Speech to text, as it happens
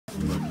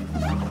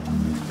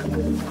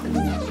What's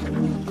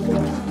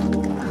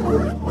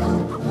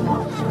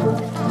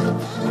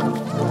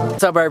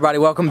up, everybody?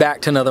 Welcome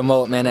back to another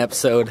Mullet Man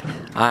episode.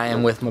 I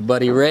am with my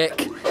buddy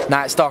Rick,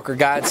 Night Stalker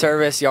Guide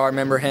Service. Y'all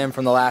remember him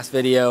from the last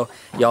video.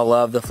 Y'all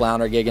love the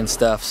flounder gig and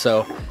stuff.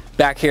 So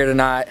back here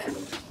tonight,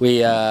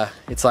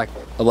 it's like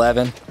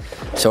 11,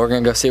 so we're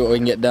gonna go see what we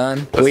can get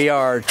done. We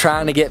are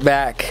trying to get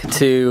back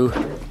to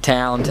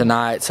town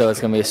tonight, so it's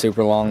gonna be a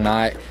super long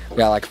night. We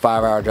got like a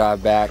 5-hour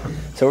drive back,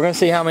 so we're gonna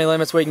see how many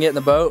limits we can get in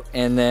the boat,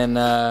 and then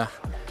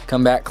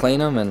come back, clean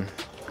them, and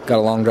got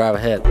a long drive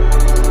ahead.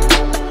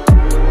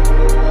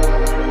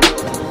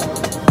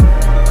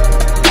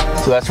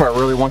 So that's where I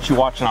really want you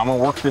watching. I'm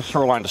gonna work this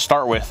shoreline to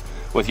start with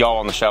y'all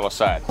on the shallow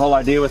side. Whole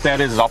idea with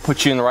that is I'll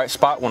put you in the right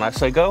spot. When I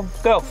say go,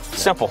 go.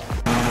 Simple.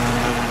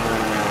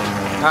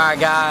 All right,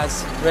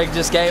 guys, Rick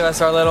just gave us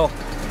our little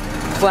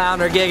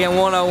flounder gigging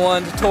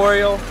 101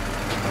 tutorial.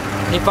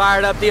 He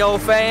fired up the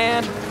old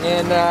fan,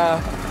 and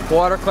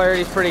water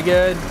clarity's pretty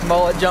good.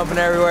 Mullet jumping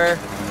everywhere.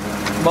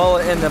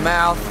 Mullet in the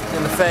mouth,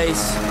 in the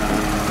face.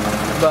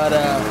 But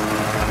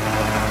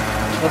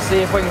let's see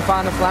if we can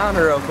find a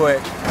flounder real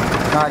quick.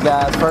 All right,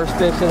 guys, first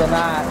fish of the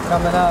night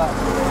coming up.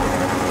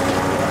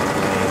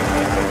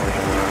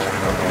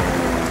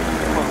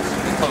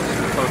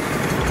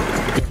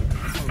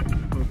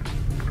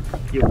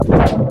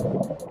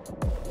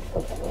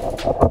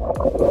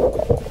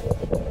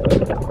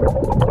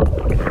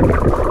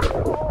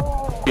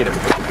 Get him.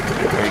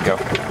 There you go.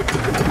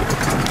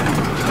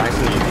 Nice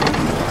and easy.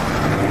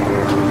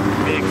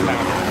 Big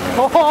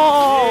flounder.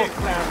 Oh,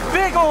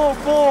 big old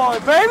boy,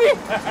 baby.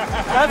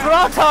 That's what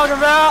I'm talking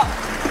about.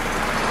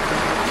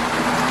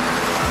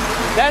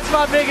 That's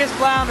my biggest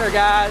flounder,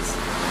 guys.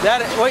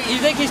 Wait, you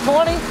think he's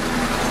 20?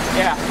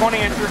 Yeah, 20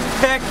 inches.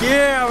 Heck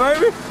yeah,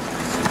 baby.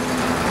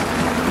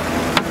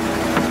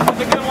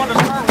 That's a good one to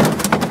start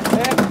with.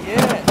 Heck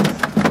yeah.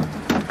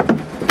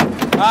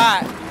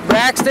 Alright,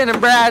 Braxton and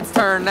Brad's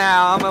turn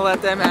now. I'm gonna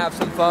let them have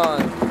some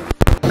fun.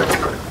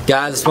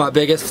 Guys, it's my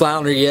biggest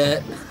flounder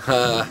yet.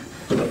 I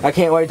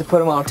can't wait to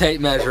put him on a tape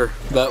measure,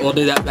 but we'll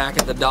do that back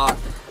at the dock.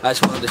 I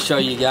just wanted to show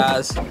you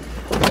guys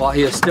while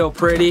he is still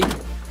pretty.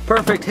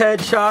 Perfect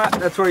headshot,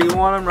 that's where you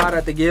want him, right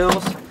at the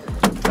gills.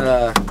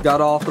 Got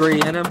all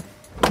 3 in him.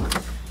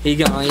 He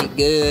gonna eat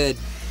good.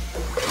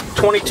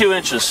 22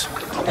 inches.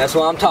 That's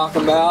what I'm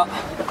talking about.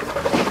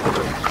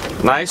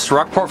 Nice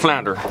Rockport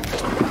flounder.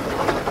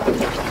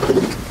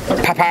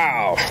 Pow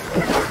pow.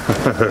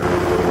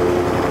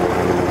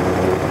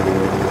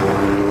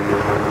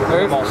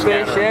 There's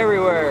fish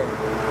everywhere.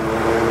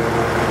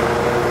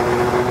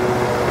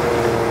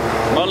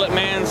 Mullet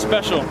Man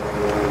special.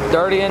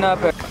 Dirtying up.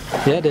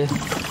 Yeah, it did.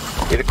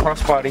 Get a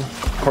crossbody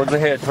towards the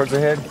head, towards the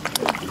head.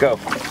 Go. Get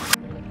a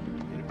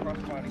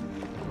crossbody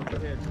towards the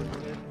head,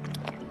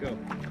 Go.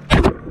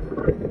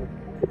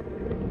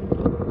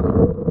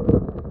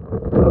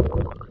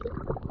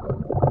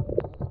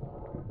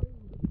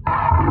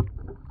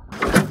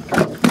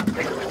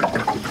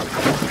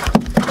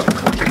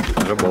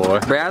 Good boy.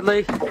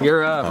 Bradley,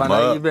 you're up. I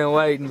know you've been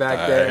waiting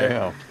back there.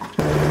 Am.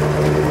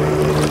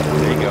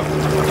 There you go.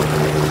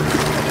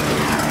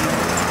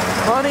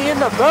 Money in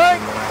the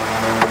bank.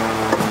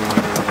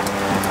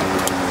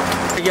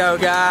 There you go,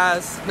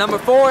 guys. Number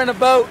 4 in the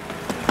boat.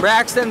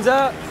 Braxton's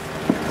up.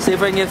 See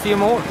if we can get a few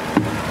more.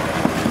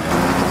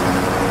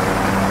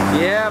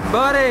 Yeah,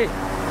 buddy.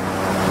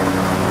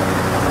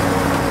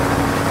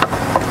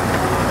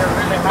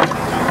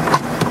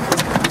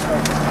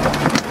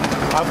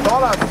 I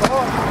thought I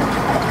saw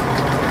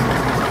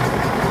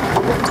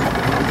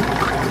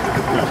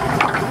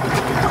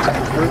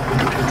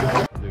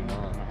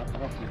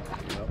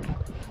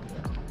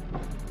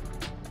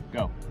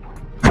Go.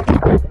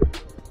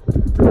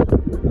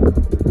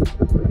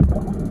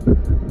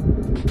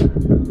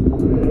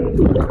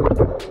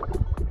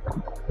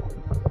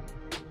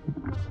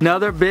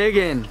 Another big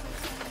one.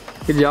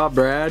 Good job,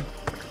 Brad.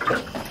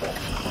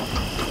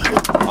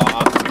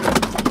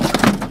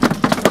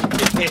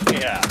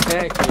 Yeah.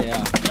 Heck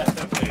yeah.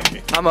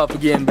 I'm up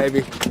again,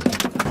 baby.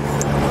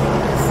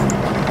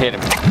 Hit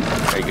him.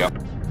 There you go.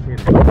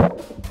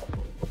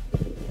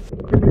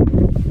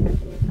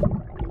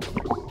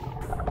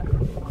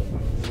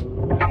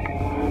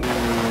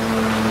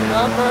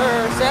 Number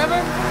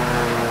 7.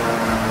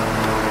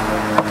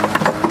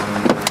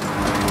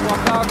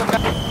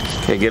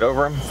 Okay, get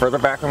over him. Further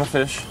back on the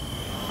fish.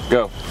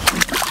 Go.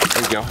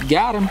 There you go.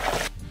 Got him.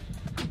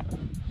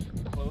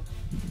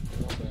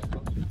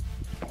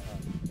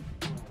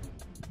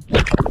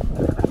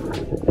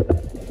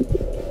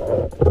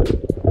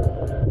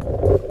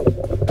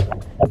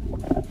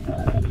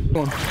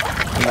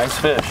 Nice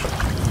fish.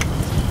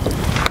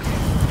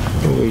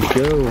 There we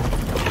go.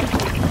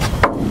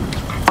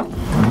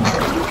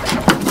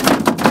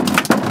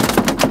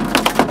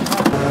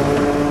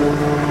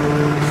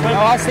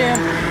 Oh, I see him.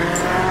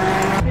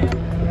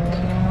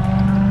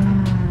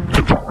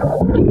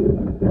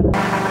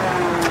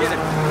 Get it.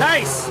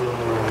 Nice.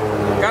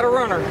 Got a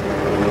runner.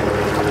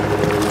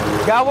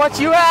 Got what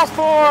you asked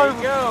for. There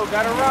you go.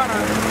 Got a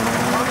runner.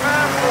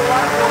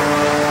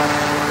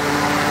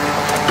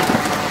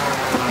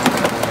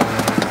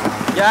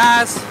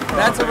 Guys,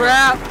 that's a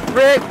wrap.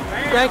 Rick,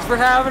 thanks for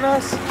having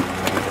us.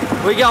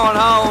 We going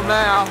home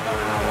now.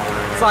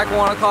 It's like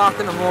 1 o'clock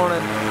in the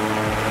morning.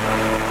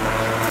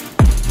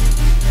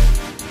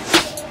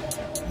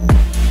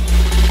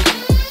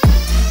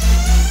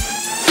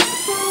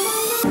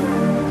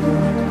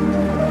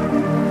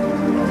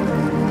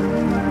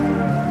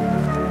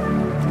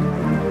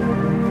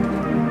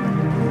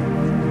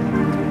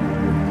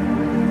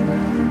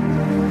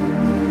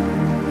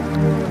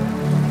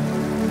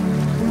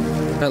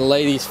 Gonna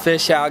lay these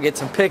fish out, get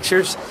some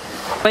pictures,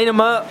 clean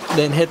them up,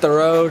 then hit the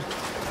road.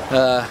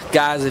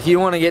 Guys, if you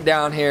want to get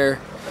down here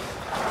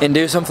and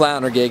do some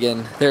flounder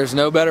gigging, there's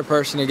no better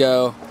person to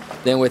go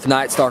than with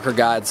Night Stalker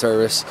Guide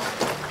Service.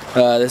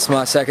 This is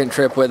my second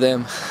trip with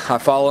him. I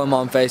follow him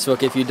on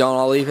Facebook. If you don't,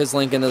 I'll leave his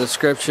link in the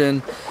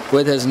description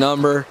with his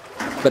number.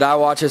 But I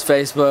watch his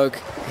Facebook.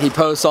 He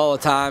posts all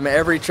the time.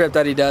 Every trip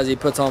that he does, he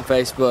puts on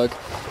Facebook,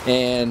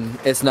 and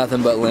it's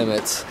nothing but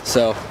limits.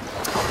 So,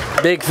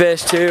 big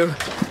fish too.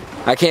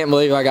 I can't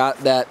believe I got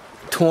that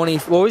 20,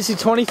 what was he,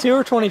 22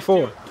 or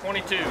 24?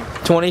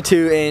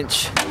 22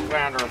 inch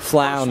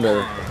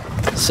flounder.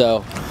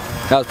 So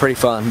that was pretty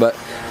fun, but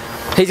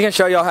he's gonna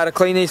show y'all how to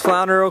clean these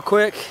flounder real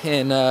quick,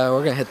 and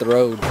we're gonna hit the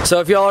road. So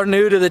if y'all are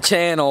new to the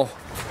channel,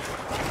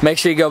 make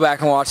sure you go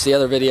back and watch the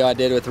other video I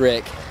did with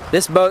Rick.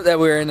 This boat that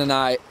we're in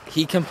tonight,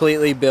 he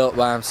completely built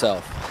by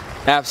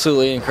himself.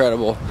 Absolutely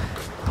incredible.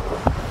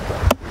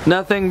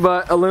 Nothing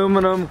but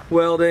aluminum,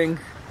 welding,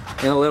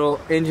 and a little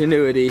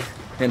ingenuity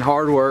and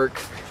hard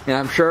work, and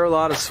I'm sure a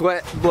lot of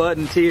sweat, blood,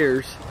 and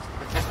tears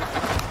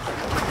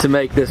to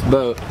make this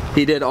boat.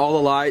 He did all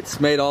the lights,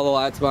 made all the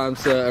lights by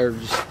himself, or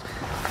just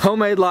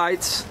homemade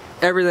lights.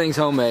 Everything's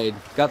homemade.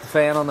 Got the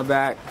fan on the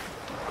back.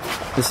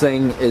 This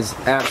thing is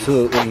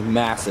absolutely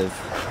massive.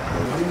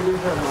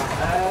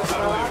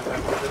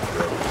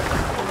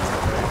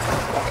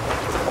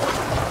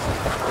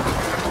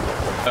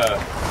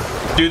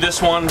 Do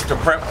this one to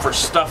prep for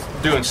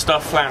doing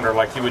stuffed flounder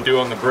like you would do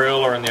on the grill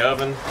or in the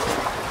oven.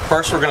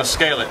 First, we're going to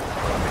scale it.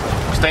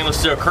 Stainless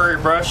steel curry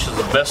brush is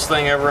the best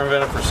thing ever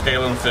invented for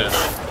scaling fish.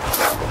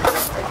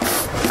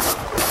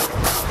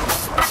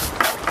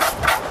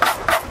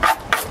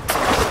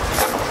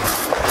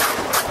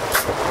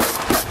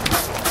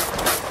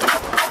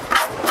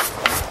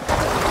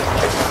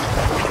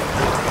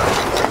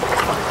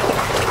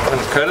 I'm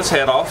going to cut his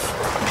head off.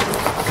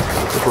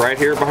 It's right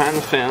here behind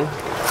the fin.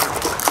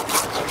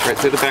 Right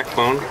through the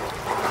backbone.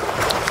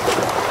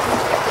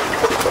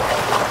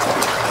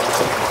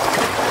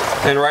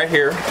 And right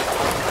here,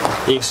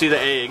 you can see the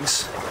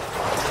eggs.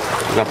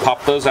 I'm gonna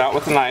pop those out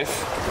with a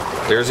knife.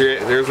 There's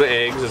the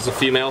eggs. It's a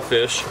female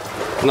fish.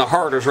 And the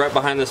heart is right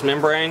behind this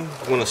membrane.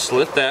 I'm gonna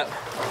slit that.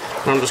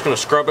 And I'm just gonna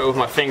scrub it with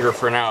my finger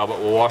for now, but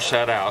we'll wash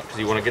that out because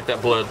you want to get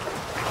that blood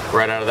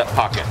right out of that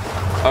pocket.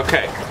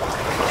 Okay.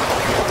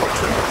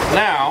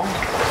 Now,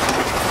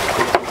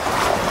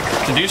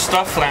 to do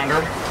stuffed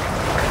flounder,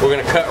 we're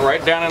gonna cut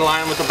right down in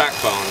line with the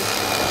backbone.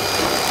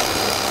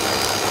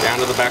 Down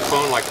to the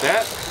backbone like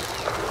that.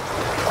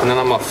 And then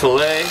I'm going to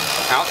fillet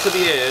out to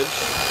the edge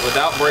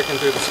without breaking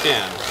through the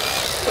skin.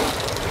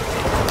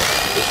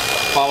 Just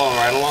following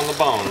right along the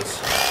bones.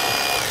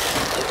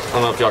 I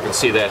don't know if y'all can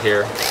see that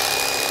here.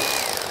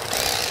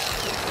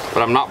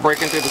 But I'm not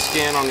breaking through the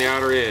skin on the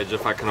outer edge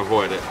if I can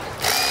avoid it.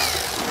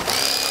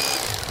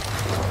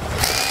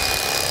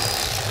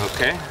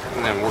 Okay,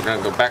 and then we're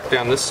going to go back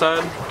down this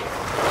side.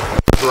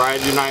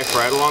 Ride your knife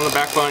right along the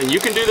backbone. And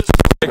you can do this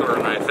with a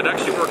regular knife. It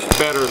actually works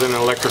better than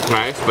an electric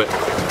knife, but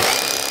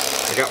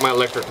I got my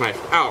electric knife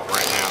out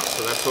right now,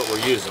 so that's what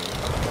we're using.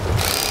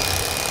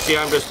 See,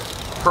 I'm just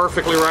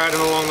perfectly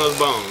riding along those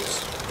bones.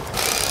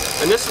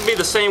 And this would be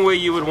the same way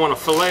you would want to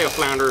fillet a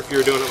flounder if you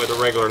were doing it with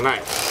a regular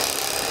knife.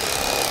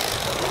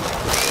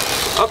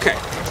 Okay,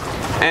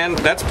 and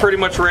that's pretty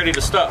much ready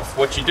to stuff.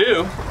 What you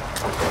do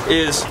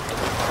is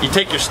you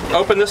take your,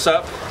 open this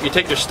up, you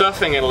take your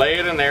stuffing and lay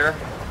it in there,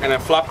 and then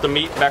flop the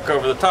meat back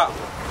over the top.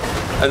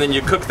 And then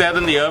you cook that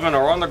in the oven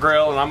or on the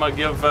grill, and I'm going to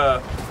give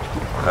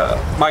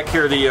Mike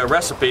here the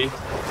recipe,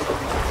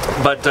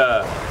 but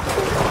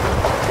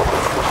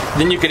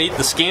then you can eat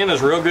the skin.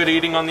 Is real good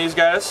eating on these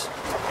guys.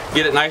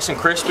 Get it nice and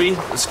crispy.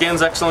 The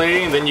skin's excellent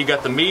eating. And then you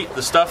got the meat,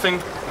 the stuffing,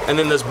 and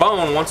then this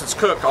bone. Once it's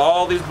cooked,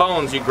 all these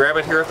bones, you grab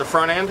it here at the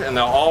front end, and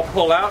they'll all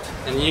pull out,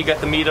 and then you got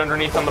the meat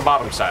underneath on the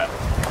bottom side.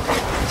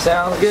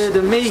 Sounds good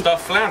to me.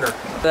 Stuffed flounder.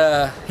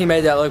 He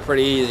made that look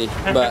pretty easy,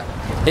 but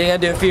he's gonna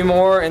do a few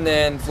more and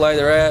then fillet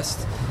the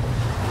rest.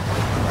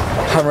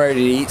 I'm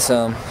ready to eat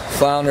some.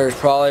 Flounder is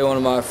probably one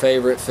of my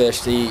favorite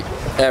fish to eat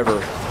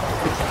ever,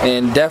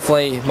 and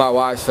definitely my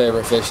wife's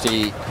favorite fish to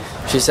eat.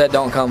 She said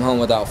don't come home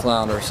without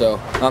flounder, so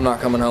I'm not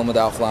coming home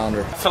without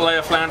flounder. Fillet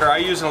of flounder, I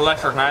use an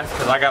electric knife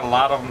because I got a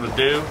lot of them to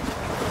do.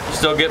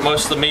 Still get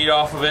most of the meat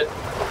off of it.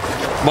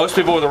 Most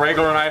people with a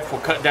regular knife will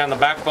cut down the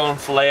backbone,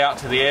 fillet out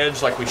to the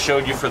edge like we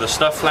showed you for the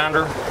stuffed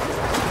flounder.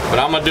 But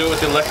I'm going to do it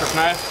with the electric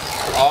knife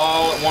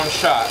all at one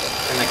shot.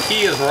 And the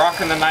key is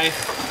rocking the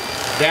knife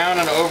down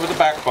and over the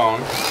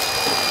backbone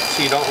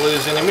so you don't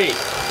lose any meat.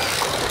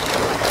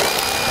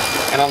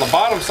 And on the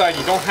bottom side,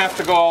 you don't have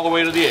to go all the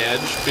way to the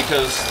edge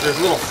because there's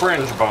little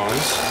fringe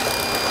bones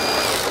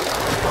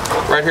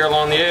right here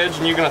along the edge,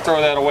 and you're going to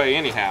throw that away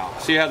anyhow.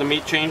 See how the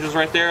meat changes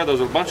right there?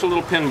 Those are a bunch of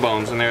little pin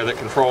bones in there that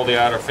control the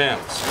outer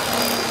fins.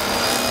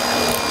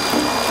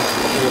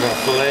 We're going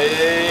to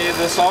fillet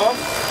this off.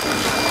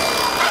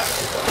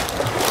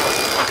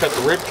 Cut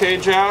the rib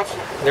cage out.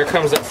 There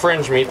comes that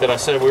fringe meat that I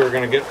said we were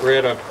going to get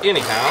rid of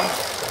anyhow.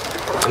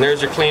 And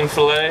there's your clean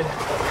fillet,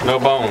 no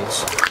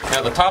bones.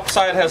 Now the top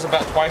side has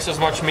about twice as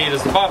much meat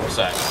as the bottom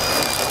side.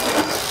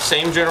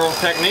 Same general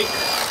technique.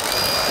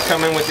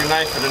 Come in with your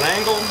knife at an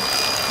angle.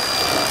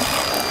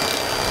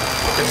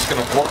 You're just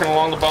going to working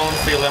along the bone,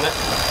 feeling it.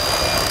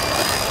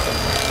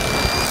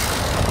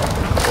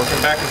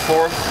 Working back and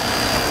forth.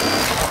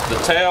 The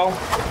tail,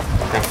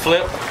 and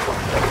flip.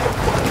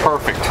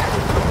 Perfect.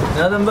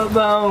 Nothing but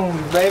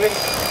bones, baby.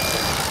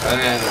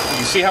 And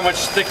you see how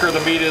much thicker the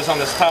meat is on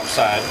this top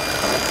side.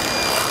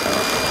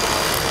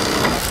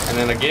 And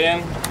then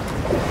again,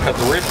 cut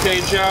the rib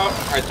cage out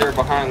right there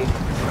behind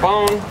the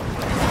bone.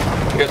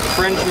 You got the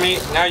fringe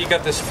meat. Now you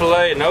got this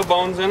fillet, no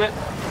bones in it.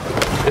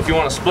 If you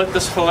want to split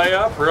this fillet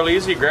up, real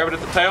easy, grab it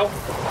at the tail.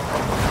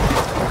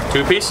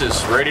 2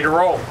 pieces, ready to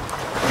roll.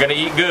 You gotta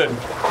eat good.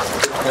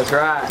 That's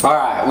right. All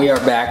right, we are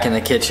back in the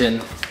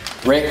kitchen.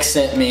 Rick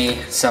sent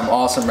me some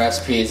awesome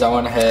recipes. I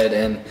went ahead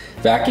and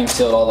vacuum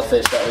sealed all the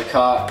fish that we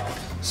caught.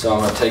 So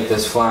I'm gonna take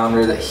this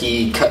flounder that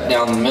he cut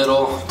down the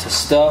middle to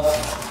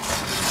stuff.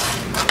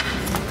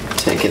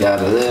 Take it out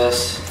of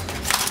this.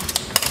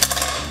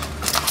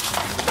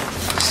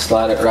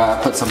 Slide it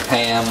right, put some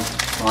Pam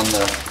on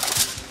the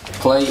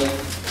plate.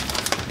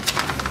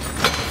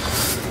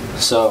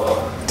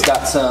 So it's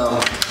got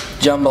some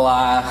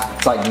jambalaya,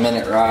 it's like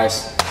minute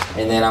rice.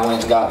 And then I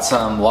went and got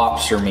some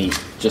lobster meat,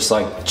 just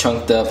like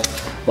chunked up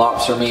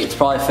lobster meat. It's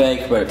probably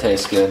fake, but it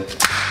tastes good.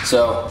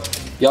 So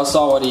y'all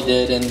saw what he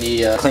did in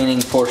the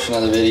cleaning portion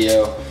of the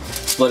video.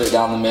 Split it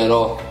down the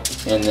middle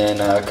and then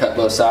cut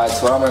both sides.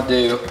 So what I'm gonna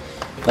do,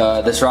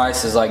 this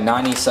rice is like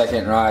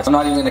 90-second rice. I'm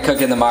not even gonna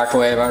cook it in the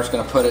microwave. I'm just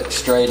gonna put it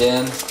straight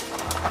in.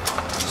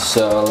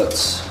 So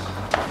let's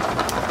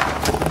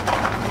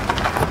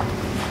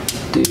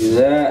do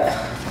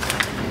that.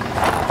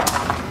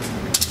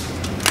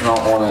 I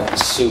don't want it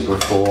super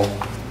full.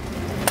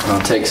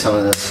 I'll take some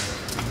of this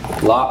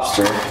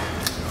lobster.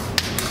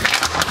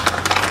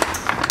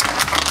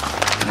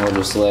 And we'll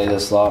just lay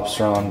this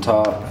lobster on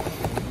top.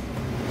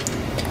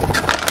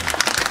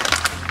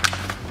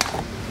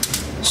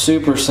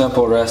 Super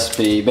simple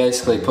recipe.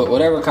 Basically put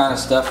whatever kind of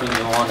stuffing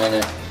you want in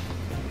it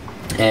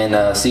and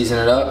season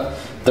it up.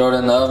 Throw it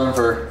in the oven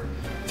for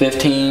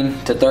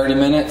 15 to 30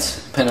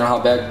 minutes, depending on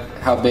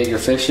how big your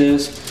fish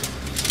is.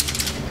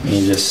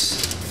 You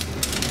just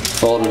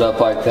fold it up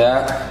like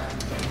that.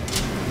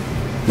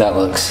 That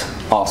looks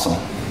awesome.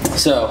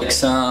 So, take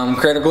some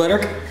critter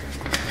glitter.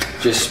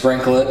 Just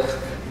sprinkle it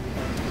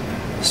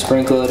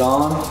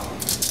on.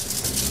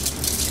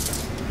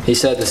 He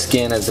said the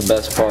skin is the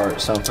best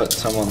part, so I'm putting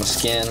some on the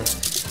skin.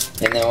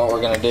 And then what we're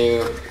gonna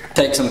do,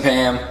 take some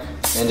Pam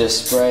and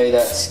just spray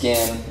that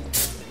skin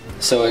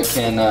so it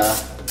can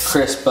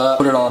crisp up.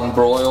 Put it on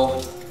broil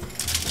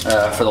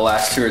for the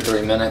last 2 or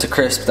 3 minutes to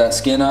crisp that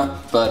skin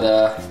up. But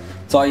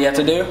that's all you have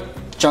to do.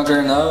 Chunk her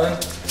in the oven.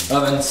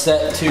 Oven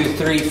set to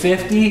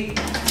 350,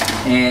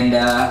 and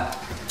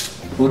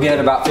we'll give it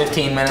about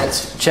 15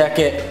 minutes. Check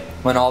it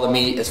when all the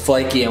meat is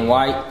flaky and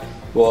white.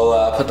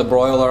 We'll put the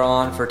broiler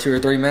on for 2 or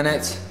 3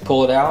 minutes,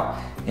 pull it out,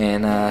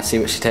 and see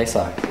what she tastes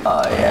like.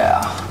 Oh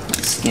yeah,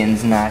 the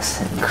skin's nice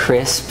and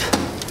crisp.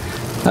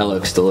 That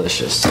looks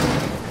delicious.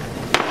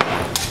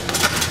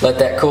 Let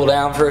that cool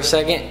down for a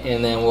second,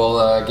 and then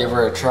we'll give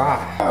her a try.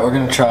 All right, we're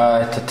gonna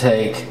try to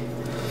take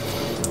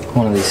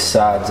one of these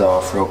sides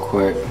off real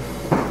quick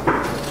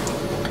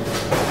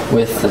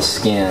with the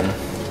skin.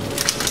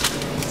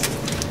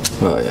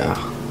 Oh yeah,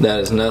 that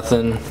is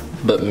nothing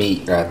but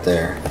meat right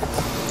there.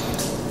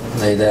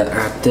 Lay that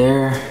right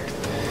there.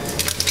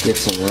 Get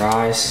some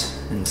rice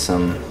and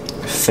some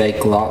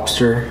fake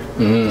lobster.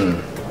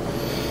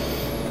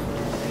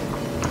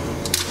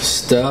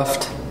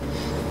 Stuffed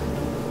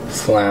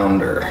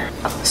flounder.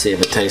 See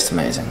if it tastes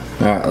amazing.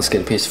 All right, let's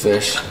get a piece of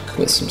fish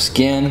with some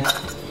skin.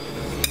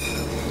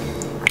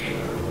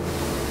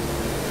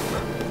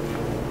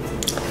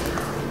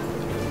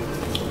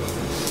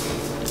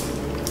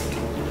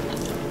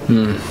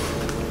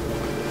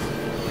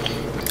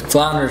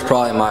 Flounder is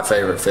probably my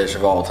favorite fish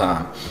of all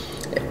time.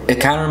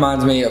 It kind of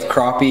reminds me of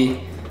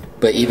crappie,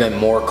 but even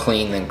more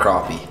clean than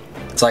crappie.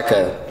 It's like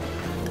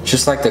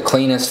just like the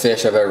cleanest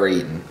fish I've ever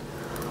eaten.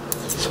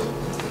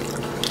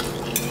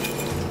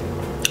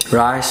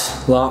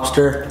 Rice,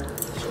 lobster,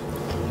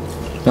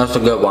 that's a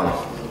good one.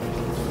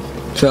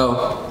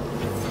 So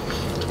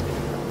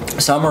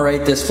I'm gonna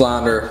rate this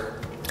flounder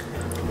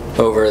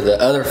over the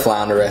other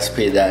flounder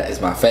recipe that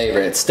is my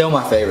favorite. It's still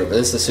my favorite, but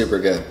this is super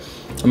good.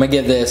 I'm gonna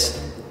give this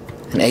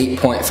an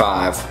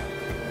 8.5,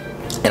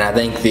 and I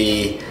think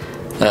the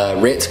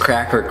Ritz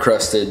cracker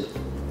crusted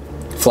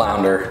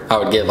flounder I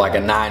would give like a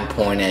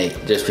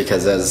 9.8, just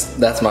because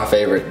that's my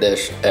favorite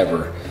dish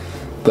ever.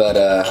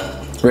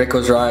 But Rick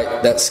was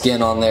right, that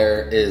skin on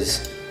there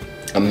is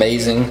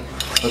amazing.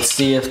 Let's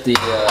see if the,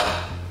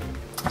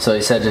 so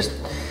he said just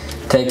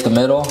take the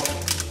middle.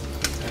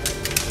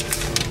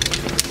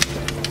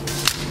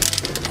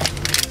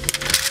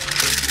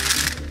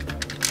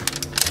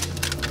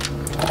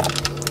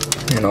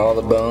 And all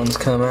the bones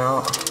come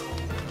out.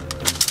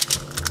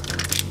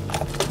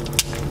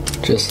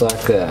 Just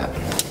like that.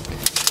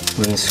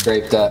 We can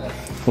scrape that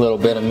little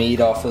bit of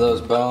meat off of those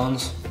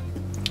bones.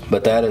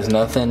 But that is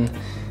nothing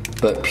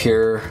but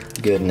pure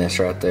goodness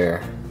right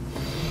there.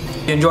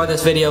 If you enjoyed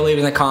this video, leave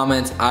in the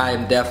comments. I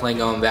am definitely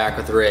going back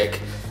with Rick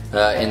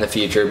in the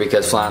future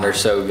because Flounder's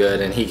so good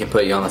and he can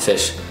put you on the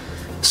fish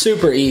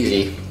super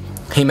easy.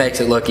 He makes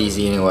it look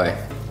easy anyway.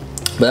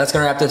 But that's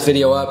gonna wrap this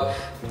video up.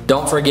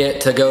 Don't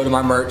forget to go to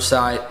my merch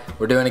site.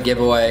 We're doing a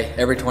giveaway.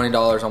 Every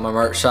 $20 on my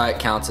merch site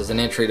counts as an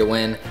entry to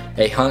win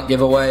a hunt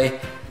giveaway,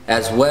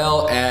 as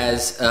well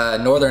as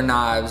Northern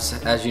Knives.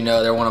 As you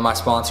know, they're one of my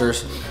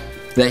sponsors.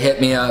 They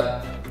hit me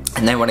up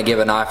and they want to give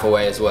a knife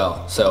away as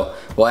well. So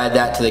we'll add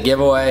that to the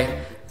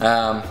giveaway.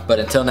 But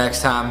until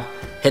next time,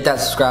 hit that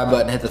subscribe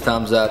button, hit the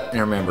thumbs up, and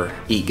remember,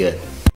 eat good.